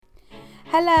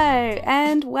Hello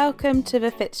and welcome to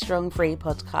the Fit Strong Free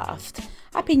podcast.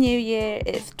 Happy New Year,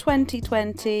 it's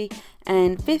 2020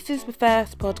 and this is the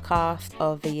first podcast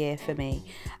of the year for me.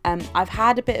 I've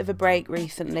had a bit of a break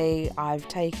recently. I've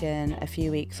taken a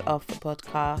few weeks off the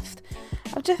podcast.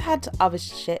 I've just had other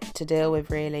shit to deal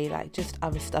with really, like just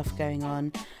other stuff going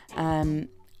on. I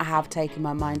have taken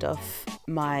my mind off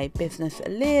my business a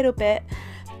little bit,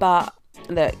 but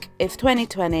look, it's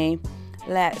 2020.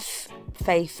 Let's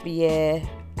face the year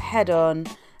head on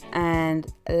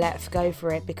and let's go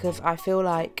for it, because I feel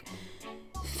like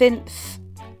since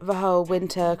the whole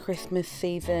winter Christmas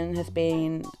season has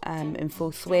been in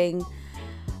full swing,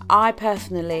 I'm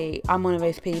one of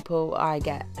those people, I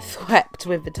get swept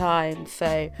with the time.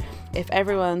 So if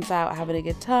everyone's out having a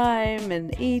good time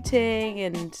and eating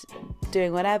and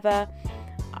doing whatever,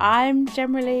 I'm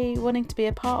generally wanting to be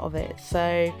a part of it.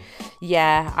 So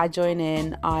yeah, I join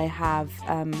in. I have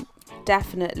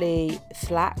definitely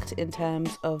slacked in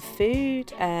terms of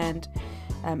food and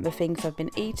the things I've been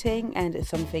eating, and it's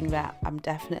something that I'm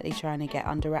definitely trying to get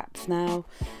under wraps now.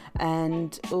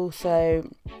 And also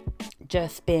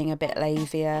just being a bit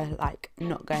lazier, like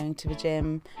not going to the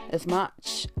gym as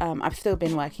much. I've still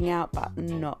been working out, but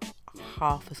not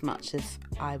half as much as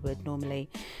I would normally.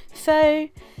 So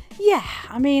yeah,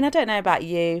 I mean, I don't know about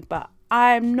you, but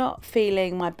I'm not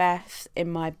feeling my best in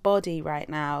my body right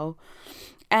now,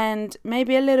 and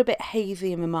maybe a little bit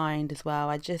hazy in my mind as well.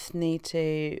 I just need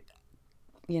to,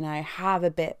 have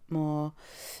a bit more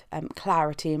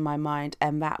clarity in my mind,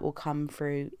 and that will come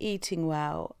through eating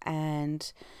well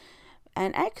and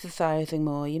exercising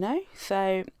more,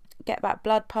 So get that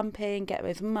blood pumping, get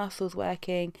those muscles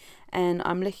working, and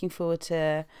I'm looking forward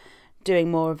to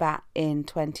doing more of that in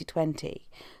 2020.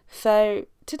 So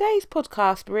today's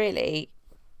podcast really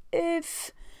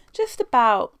is just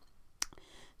about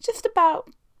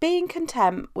being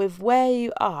content with where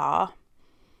you are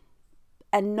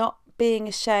and not being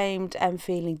ashamed and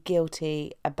feeling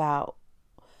guilty about,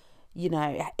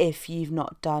 if you've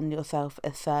not done yourself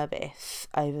a service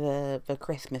over the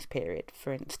Christmas period,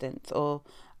 for instance, or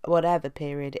whatever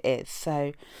period it is.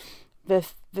 So the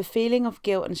feeling of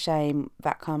guilt and shame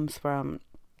that comes from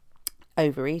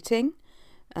overeating,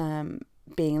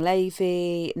 being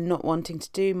lazy, not wanting to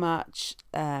do much,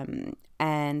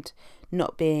 and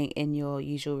not being in your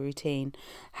usual routine.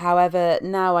 However,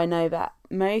 now I know that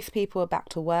most people are back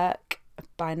to work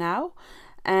by now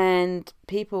and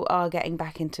people are getting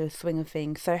back into a swing of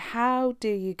things. So how do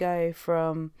you go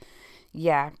from,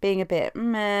 being a bit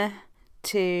meh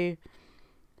to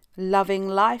loving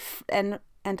life and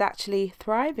actually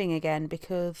thriving again?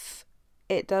 Because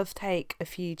it does take a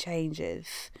few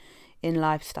changes in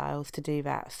lifestyles to do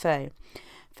that. So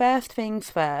first things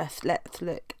first, let's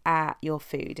look at your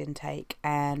food intake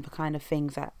and the kind of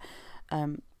things that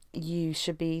you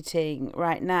should be eating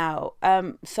right now.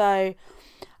 So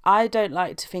I don't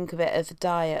like to think of it as a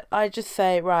diet. I just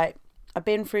say, right, I've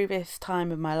been through this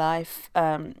time of my life.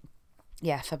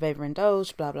 Yes, I've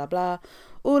overindulged, blah, blah, blah.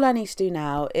 All I need to do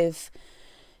now is,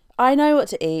 I know what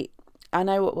to eat. I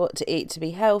know what to eat to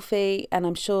be healthy, and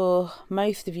I'm sure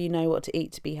most of you know what to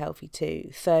eat to be healthy too.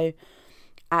 So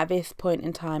at this point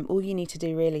in time, all you need to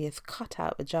do really is cut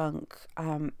out the junk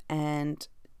and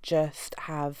just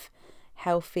have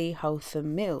healthy,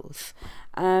 wholesome meals.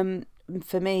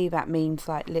 For me, that means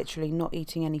like literally not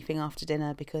eating anything after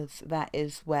dinner, because that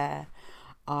is where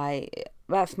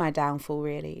that's my downfall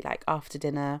really. Like after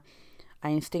dinner, I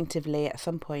instinctively at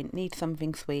some point need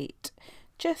something sweet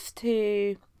just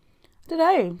to,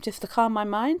 just to calm my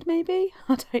mind maybe.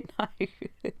 I don't know.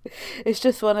 It's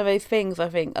just one of those things. I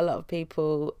think a lot of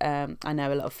people, I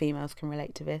know a lot of females can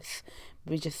relate to this.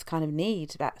 We just kind of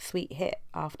need that sweet hit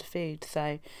after food.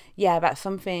 So yeah, that's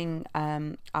something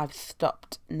I've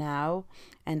stopped now,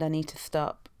 and I need to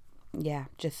stop. Yeah,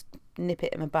 just nip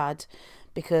it in the bud,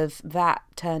 because that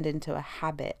turned into a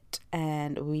habit,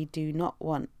 and we do not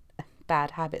want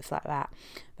bad habits like that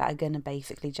are going to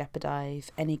basically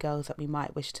jeopardize any goals that we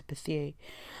might wish to pursue.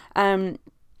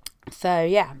 So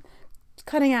yeah,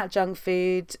 cutting out junk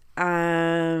food,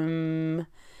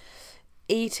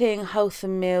 eating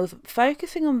wholesome meals,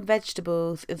 focusing on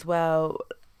vegetables as well.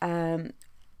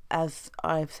 As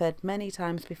I've said many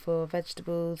times before,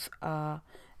 vegetables are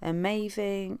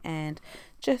amazing and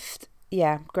just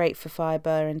great for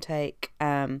fibre intake,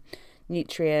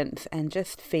 nutrients, and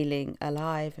just feeling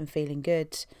alive and feeling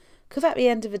good. Because at the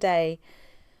end of the day,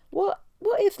 what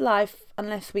is life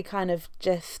unless we kind of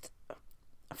just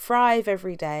thrive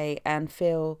every day and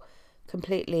feel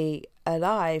completely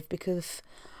alive? Because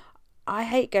I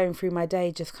hate going through my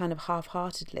day just kind of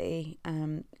half-heartedly,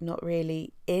 not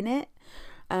really in it.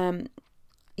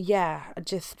 yeah, I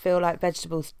just feel like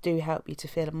vegetables do help you to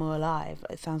feel more alive.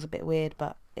 It sounds a bit weird,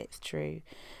 but it's true.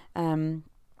 Um,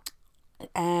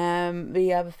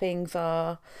 the other things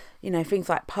are, things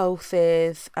like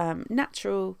pulses,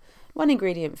 natural one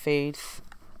ingredient foods.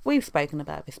 We've spoken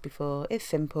about this before. It's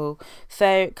simple.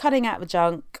 So cutting out the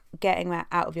junk, getting that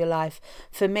out of your life.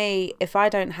 For me, if I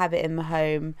don't have it in my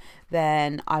home,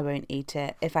 then I won't eat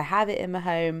it. If I have it in my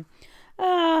home,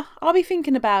 I'll be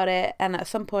thinking about it, and at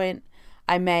some point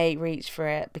I may reach for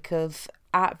it, because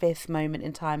at this moment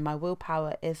in time my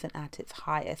willpower isn't at its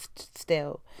highest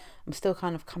still. I'm still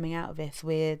kind of coming out of this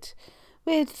weird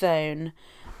zone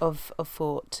of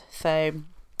thought. So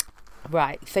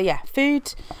right, so yeah,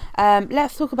 food.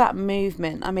 Let's talk about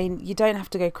movement. I mean, you don't have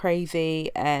to go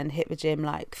crazy and hit the gym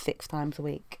like 6 times a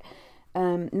week.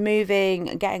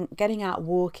 Moving, getting out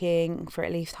walking for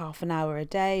at least half an hour a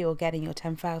day, or getting your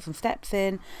 10,000 steps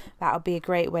in, that would be a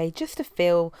great way just to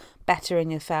feel better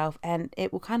in yourself, and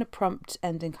it will kind of prompt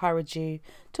and encourage you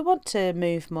to want to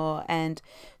move more and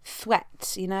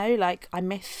sweat. Like, I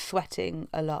miss sweating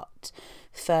a lot.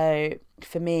 So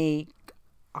for me,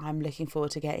 I'm looking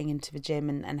forward to getting into the gym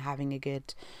and having a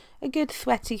good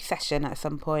sweaty session at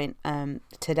some point.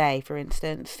 Today, for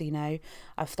instance,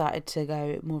 I've started to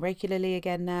go more regularly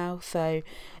again now. So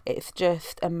it's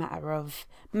just a matter of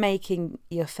making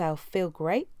yourself feel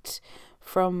great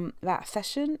from that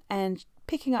session and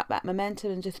picking up that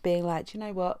momentum and just being like, do you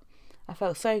know what? I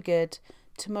felt so good.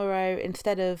 Tomorrow,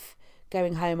 instead of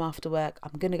going home after work,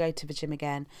 I'm going to go to the gym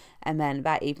again, and then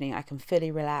that evening I can fully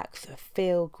relax,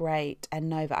 feel great, and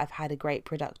know that I've had a great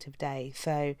productive day.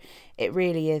 So it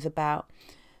really is about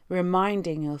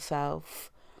reminding yourself,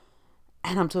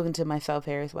 and I'm talking to myself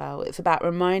here as well, it's about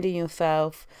reminding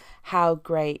yourself how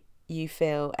great you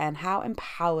feel and how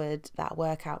empowered that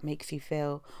workout makes you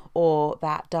feel, or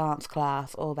that dance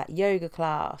class, or that yoga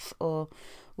class, or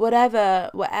whatever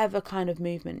kind of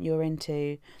movement you're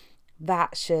into.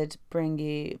 That should bring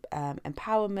you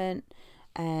empowerment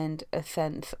and a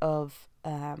sense of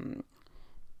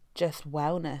just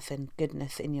wellness and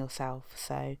goodness in yourself.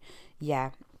 So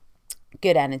yeah,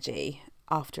 good energy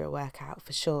after a workout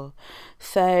for sure.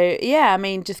 So yeah, I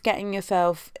mean, just getting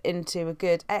yourself into a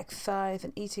good exercise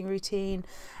and eating routine.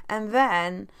 And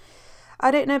then, I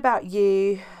don't know about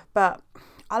you, but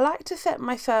I like to set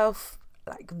myself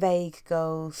like vague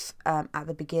goals at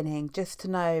the beginning, just to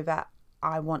know that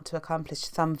I want to accomplish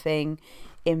something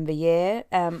in the year.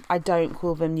 I don't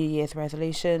call them New Year's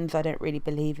resolutions. I don't really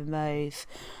believe in those.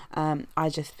 I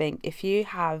just think if you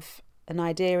have an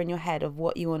idea in your head of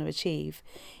what you want to achieve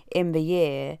in the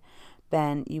year,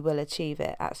 then you will achieve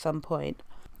it at some point.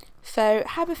 So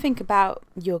have a think about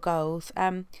your goals.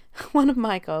 One of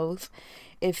my goals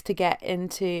is to get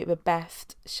into the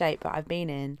best shape that I've been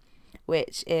in,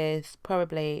 which is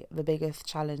probably the biggest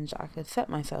challenge I could set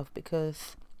myself,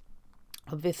 because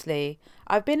obviously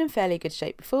I've been in fairly good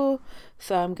shape before,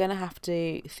 so I'm going to have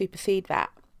to supersede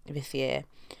that this year.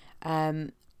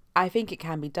 I think it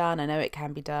can be done. I know it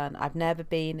can be done. I've never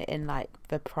been in like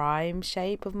the prime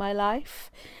shape of my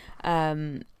life,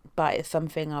 but it's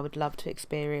something I would love to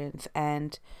experience,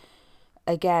 and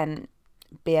again,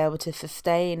 be able to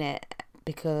sustain it,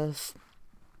 because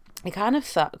it kind of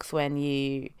sucks when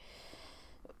you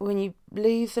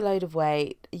lose a load of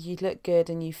weight, you look good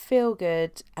and you feel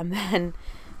good, and then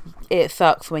it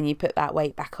sucks when you put that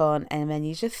weight back on, and then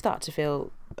you just start to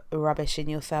feel rubbish in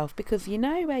yourself, because you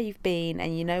know where you've been,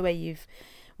 and you know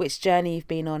which journey you've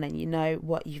been on, and you know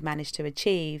what you've managed to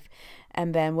achieve.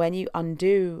 And then when you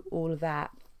undo all of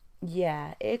that,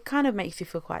 yeah, it kind of makes you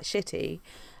feel quite shitty.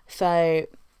 So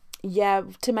yeah,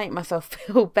 to make myself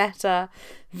feel better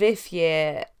this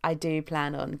year, I do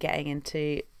plan on getting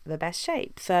into the best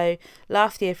shape. So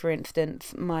last year, for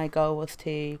instance, my goal was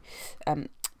to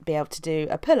be able to do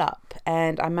a pull-up,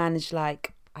 and I managed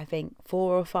like, I think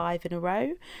 4 or 5 in a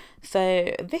row.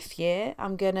 So this year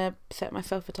I'm gonna set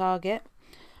myself a target.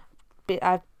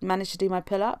 I've managed to do my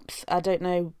pull-ups. I don't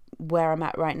know where I'm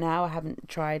at right now. I haven't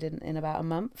tried in about a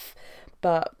month,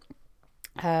 but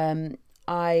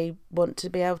I want to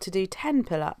be able to do 10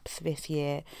 pull-ups this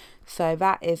year. So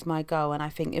that is my goal, and I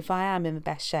think if I am in the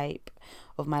best shape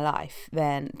of my life,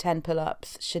 then 10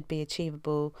 pull-ups should be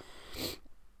achievable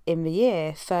in the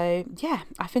year. So yeah,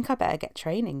 I think I better get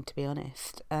training, to be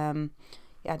honest. Yeah,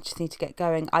 I just need to get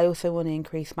going. I also want to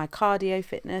increase my cardio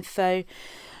fitness, so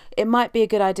it might be a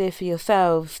good idea for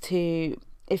yourselves to,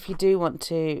 if you do want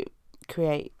to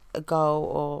create a goal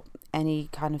or any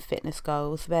kind of fitness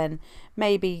goals, then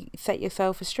maybe set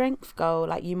yourself a strength goal.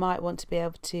 Like, you might want to be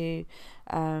able to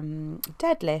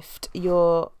deadlift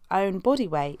your own body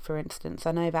weight, for instance.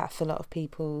 I know that's a lot of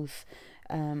people's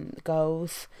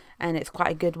goals, and it's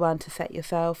quite a good one to set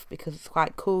yourself because it's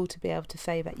quite cool to be able to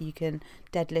say that you can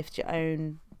deadlift your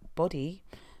own body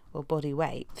or body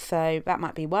weight. So that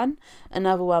might be one.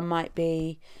 Another one might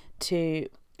be to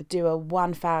do a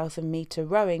 1,000 meter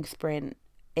rowing sprint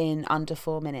in under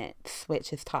 4 minutes,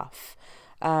 which is tough.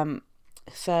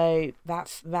 So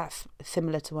that's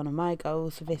similar to one of my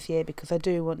goals for this year, because I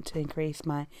do want to increase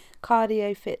my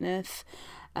cardio fitness,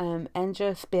 and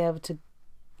just be able to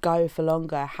go for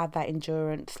longer, have that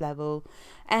endurance level.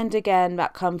 And again,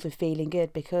 that comes with feeling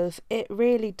good, because it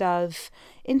really does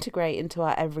integrate into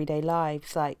our everyday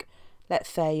lives. Like, let's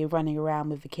say you're running around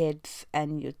with the kids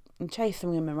and you're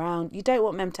chasing them around. You don't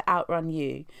want them to outrun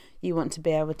you. You want to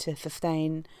be able to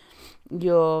sustain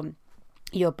your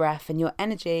breath and your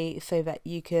energy so that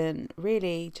you can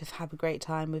really just have a great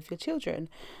time with your children.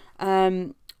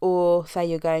 Or say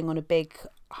you're going on a big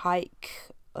hike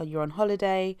or you're on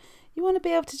holiday, you want to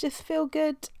be able to just feel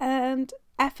good and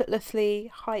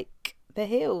effortlessly hike the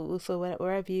hills or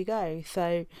wherever you go.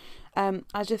 So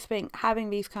I just think having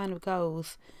these kind of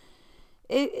goals,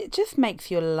 it just makes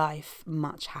your life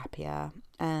much happier.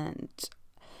 And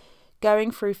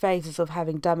going through phases of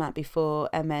having done that before,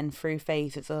 and then through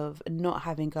phases of not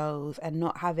having goals and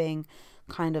not having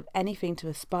kind of anything to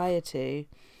aspire to,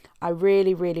 I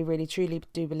really, really, really, truly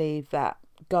do believe that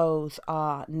goals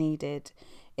are needed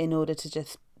in order to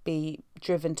just be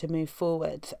driven to move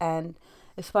forward. And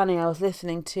it's funny, I was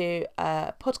listening to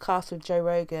a podcast with Joe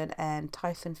Rogan and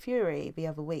Tyson Fury the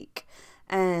other week,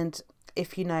 and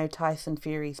if you know Tyson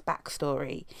Fury's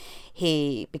backstory,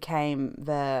 he became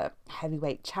the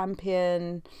heavyweight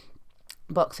champion,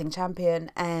 boxing champion,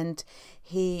 and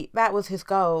that was his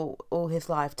goal all his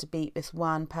life, to beat this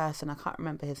one person. I can't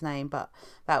remember his name, but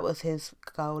that was his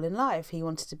goal in life. He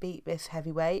wanted to beat this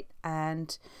heavyweight,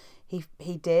 and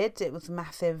he did. It was a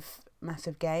massive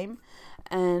game,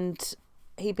 and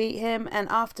he beat him. And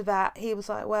after that, he was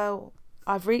like, well,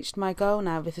 I've reached my goal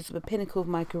now. This is the pinnacle of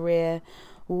my career.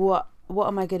 What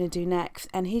am I going to do next?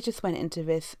 And he just went into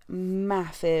this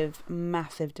massive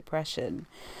depression.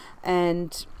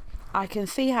 And I can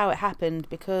see how it happened,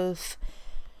 because,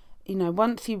 you know,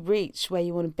 once you reach where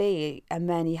you want to be and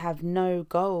then you have no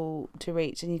goal to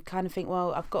reach, and you kind of think,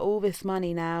 well, I've got all this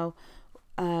money now,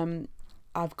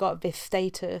 I've got this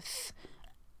status,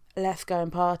 let's go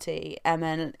and party. And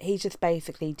then he just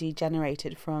basically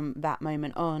degenerated from that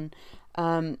moment on.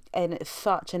 And it's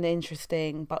such an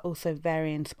interesting but also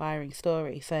very inspiring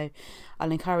story. So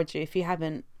I'll encourage you, if you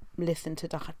haven't listened to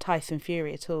Tyson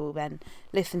Fury at all, then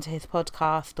listen to his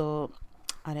podcast, or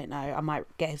I don't know, I might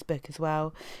get his book as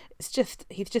well. He's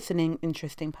just an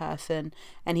interesting person,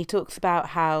 and he talks about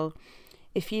how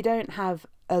if you don't have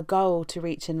a goal to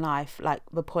reach in life, like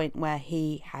the point where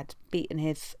he had beaten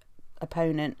his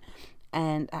opponent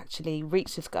and actually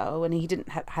reached his goal, and he didn't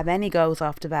have any goals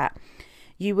after that,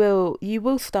 you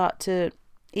will start to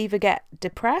either get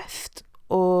depressed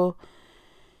or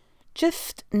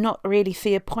just not really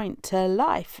see a point to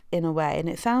life in a way. And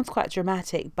it sounds quite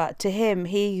dramatic, but to him,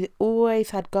 he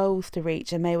always had goals to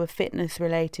reach, and they were fitness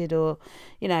related or,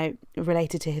 you know,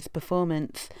 related to his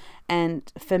performance.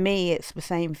 And for me, it's the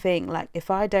same thing. Like,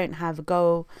 if I don't have a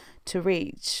goal to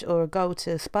reach or a goal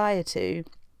to aspire to,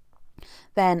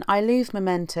 then I lose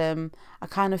momentum. I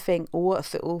kind of think, well,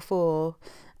 what's it all for?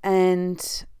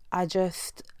 And I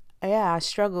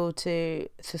struggle to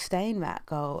sustain that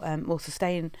goal, or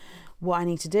sustain what I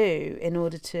need to do in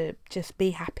order to just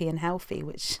be happy and healthy,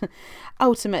 which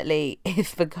ultimately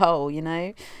is the goal, you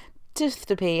know, just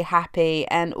to be happy.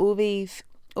 And all these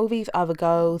other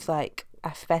goals, like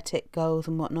aesthetic goals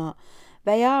and whatnot,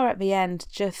 they are at the end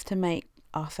just to make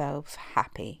ourselves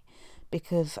happy,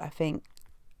 because I think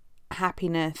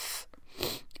happiness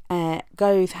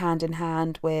goes hand in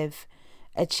hand with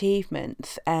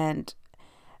achievements and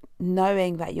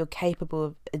knowing that you're capable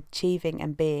of achieving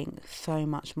and being so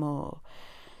much more.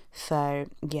 So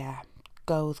yeah,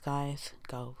 goals, guys,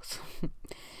 goals.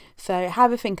 So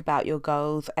have a think about your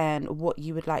goals and what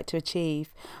you would like to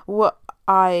achieve. What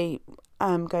I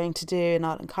am going to do, and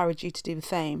I'll encourage you to do the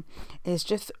same, is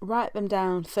just write them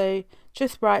down. So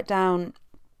just write down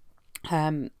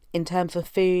in terms of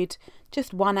food,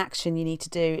 just one action you need to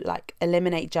do, like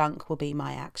eliminate junk will be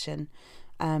my action.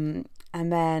 And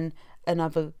then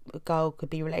another goal could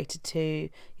be related to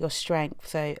your strength.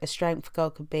 So a strength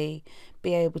goal could be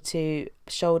able to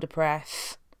shoulder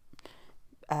press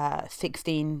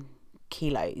 16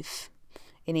 kilos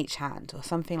in each hand or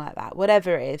something like that,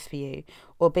 whatever it is for you.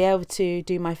 Or be able to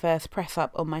do my first press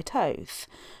up on my toes,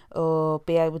 or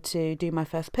be able to do my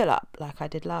first pull up like I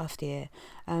did last year,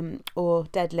 or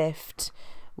deadlift,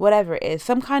 whatever it is,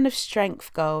 some kind of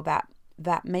strength goal that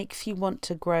that makes you want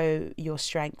to grow your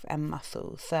strength and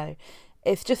muscle. So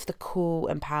it's just a cool,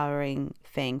 empowering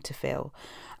thing to feel.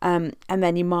 And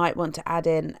then you might want to add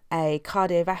in a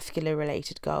cardiovascular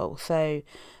related goal. So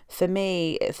for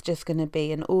me, it's just going to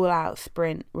be an all-out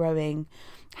sprint rowing,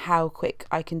 how quick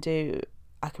I can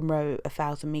row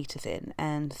 1,000 meters in.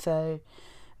 And so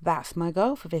that's my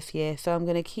goal for this year. So I'm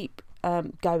going to keep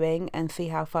going and see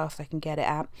how fast I can get it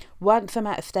at. Once I'm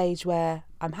at a stage where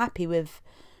I'm happy with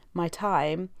my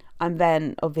time, I'm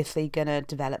then obviously going to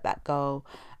develop that goal.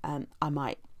 I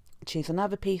might choose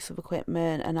another piece of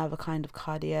equipment, another kind of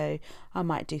cardio. I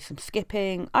might do some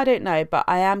skipping. I don't know, but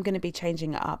I am going to be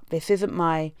changing it up. This isn't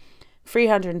my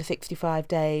 365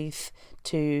 days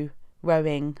to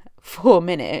rowing 4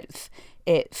 minutes.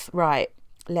 It's right,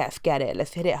 let's get it.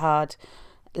 Let's hit it hard.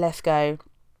 Let's go.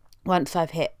 Once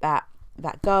I've hit that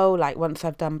goal, like once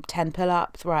I've done 10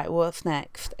 pull-ups, right, what's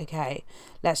next? Okay,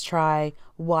 let's try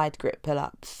wide grip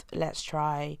pull-ups. Let's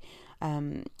try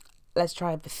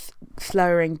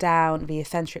slowing down the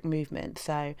eccentric movement.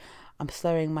 So I'm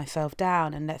slowing myself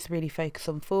down, and let's really focus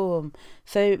on form.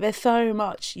 So there's so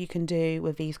much you can do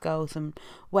with these goals, and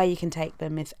where you can take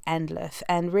them is endless.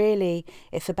 And really,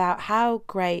 it's about how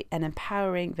great and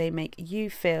empowering they make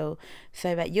you feel,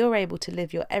 so that you're able to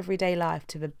live your everyday life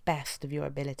to the best of your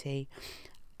ability.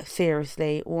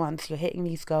 Seriously, once you're hitting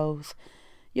these goals,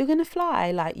 you're going to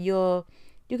fly. Like you're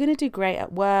going to do great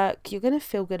at work. You're going to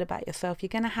feel good about yourself. You're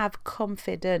going to have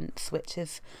confidence, which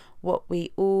is what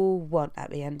we all want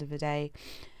at the end of the day.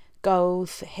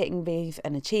 Goals, hitting these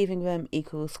and achieving them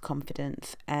equals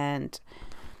confidence. And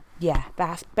yeah,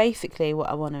 that's basically what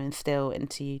I want to instill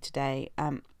into you today.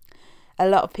 A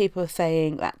lot of people are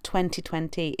saying that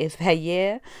 2020 is their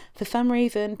year. For some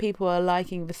reason, people are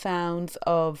liking the sounds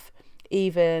of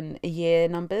even year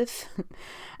numbers.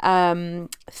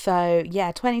 So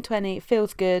yeah, 2020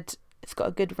 feels good. It's got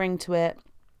a good ring to it.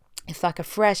 It's like a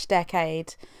fresh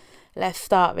decade. Let's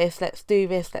start this. Let's do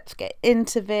this. Let's get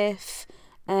into this.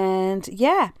 And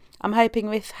yeah, I'm hoping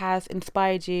this has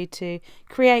inspired you to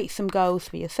create some goals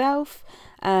for yourself.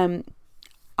 I'm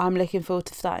looking forward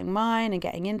to starting mine and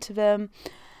getting into them,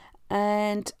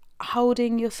 and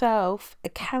holding yourself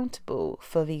accountable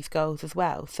for these goals as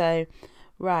well. So,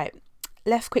 right,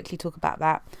 let's quickly talk about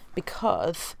that,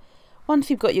 because once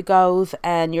you've got your goals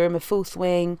and you're in the full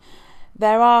swing,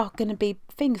 there are going to be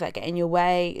things that get in your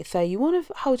way. So you want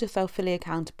to hold yourself fully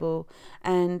accountable,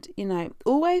 and,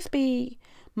 always be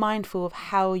mindful of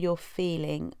how you're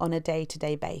feeling on a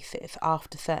day-to-day basis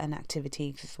after certain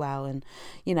activities as well. And,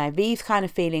 these kind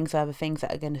of feelings are the things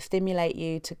that are going to stimulate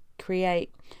you to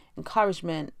create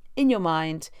encouragement in your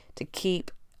mind to keep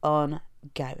on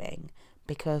going.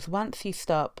 Because once you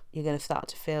stop, you're going to start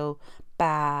to feel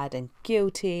bad and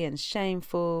guilty and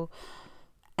shameful,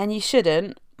 and you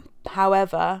shouldn't.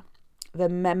 However, the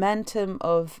momentum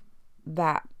of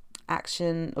that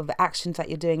action, of the actions that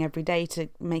you're doing every day to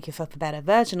make yourself a better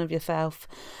version of yourself,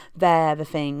 they're the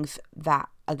things that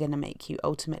are going to make you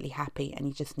ultimately happy, and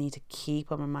you just need to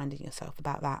keep on reminding yourself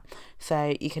about that.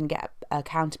 So you can get an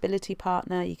accountability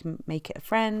partner, you can make it a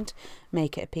friend,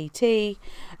 make it a PT,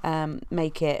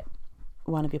 make it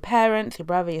one of your parents, your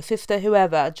brother, your sister,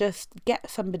 whoever. Just get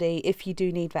somebody, if you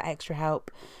do need that extra help,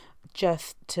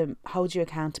 just to hold you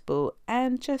accountable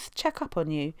and just check up on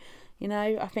you.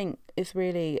 I think it's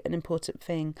really an important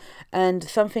thing, and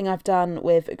something I've done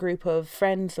with a group of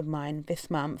friends of mine this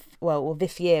month, or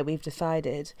this year, we've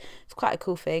decided it's quite a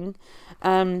cool thing.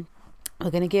 We're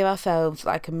going to give ourselves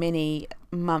like a mini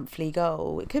monthly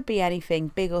goal. It could be anything,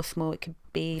 big or small. It could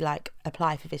be like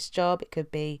apply for this job. It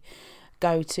could be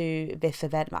go to this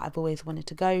event that I've always wanted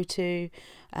to go to,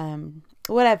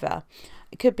 whatever.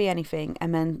 It could be anything.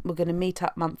 And then we're going to meet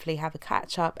up monthly, have a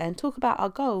catch up, and talk about our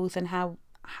goals and how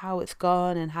it's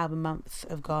gone and how the months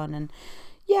have gone, and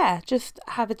yeah, just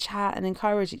have a chat and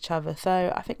encourage each other.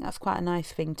 So I think that's quite a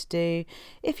nice thing to do.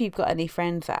 If you've got any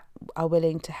friends that are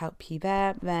willing to help you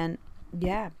there, then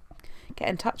yeah, get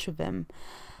in touch with them.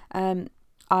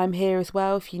 I'm here as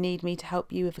well if you need me to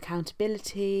help you with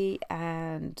accountability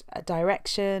and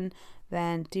direction,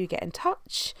 then do get in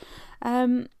touch.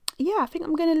 Yeah, I think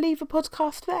I'm going to leave the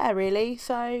podcast there, really.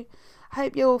 So I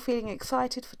hope you're all feeling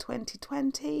excited for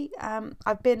 2020.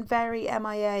 I've been very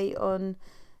MIA on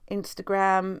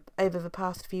Instagram over the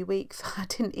past few weeks. I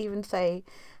didn't even say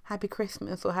Happy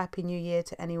Christmas or Happy New Year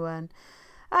to anyone.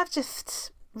 I've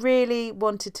just really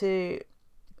wanted to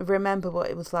remember what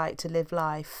it was like to live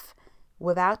life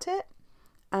without it.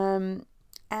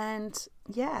 And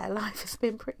yeah, life has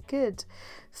been pretty good.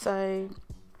 So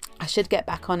I should get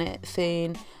back on it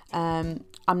soon.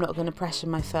 I'm not going to pressure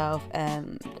myself,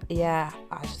 and I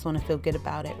just want to feel good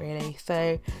about it, really.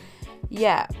 So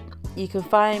you can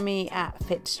find me at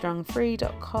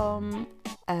fitstrongfree.com,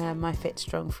 my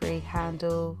fitstrongfree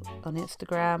handle on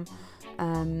Instagram,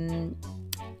 and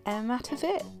that is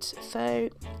it. So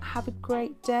have a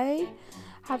great day,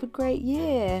 have a great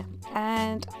year,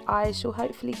 and I shall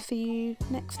hopefully see you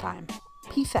next time.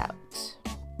 Peace out.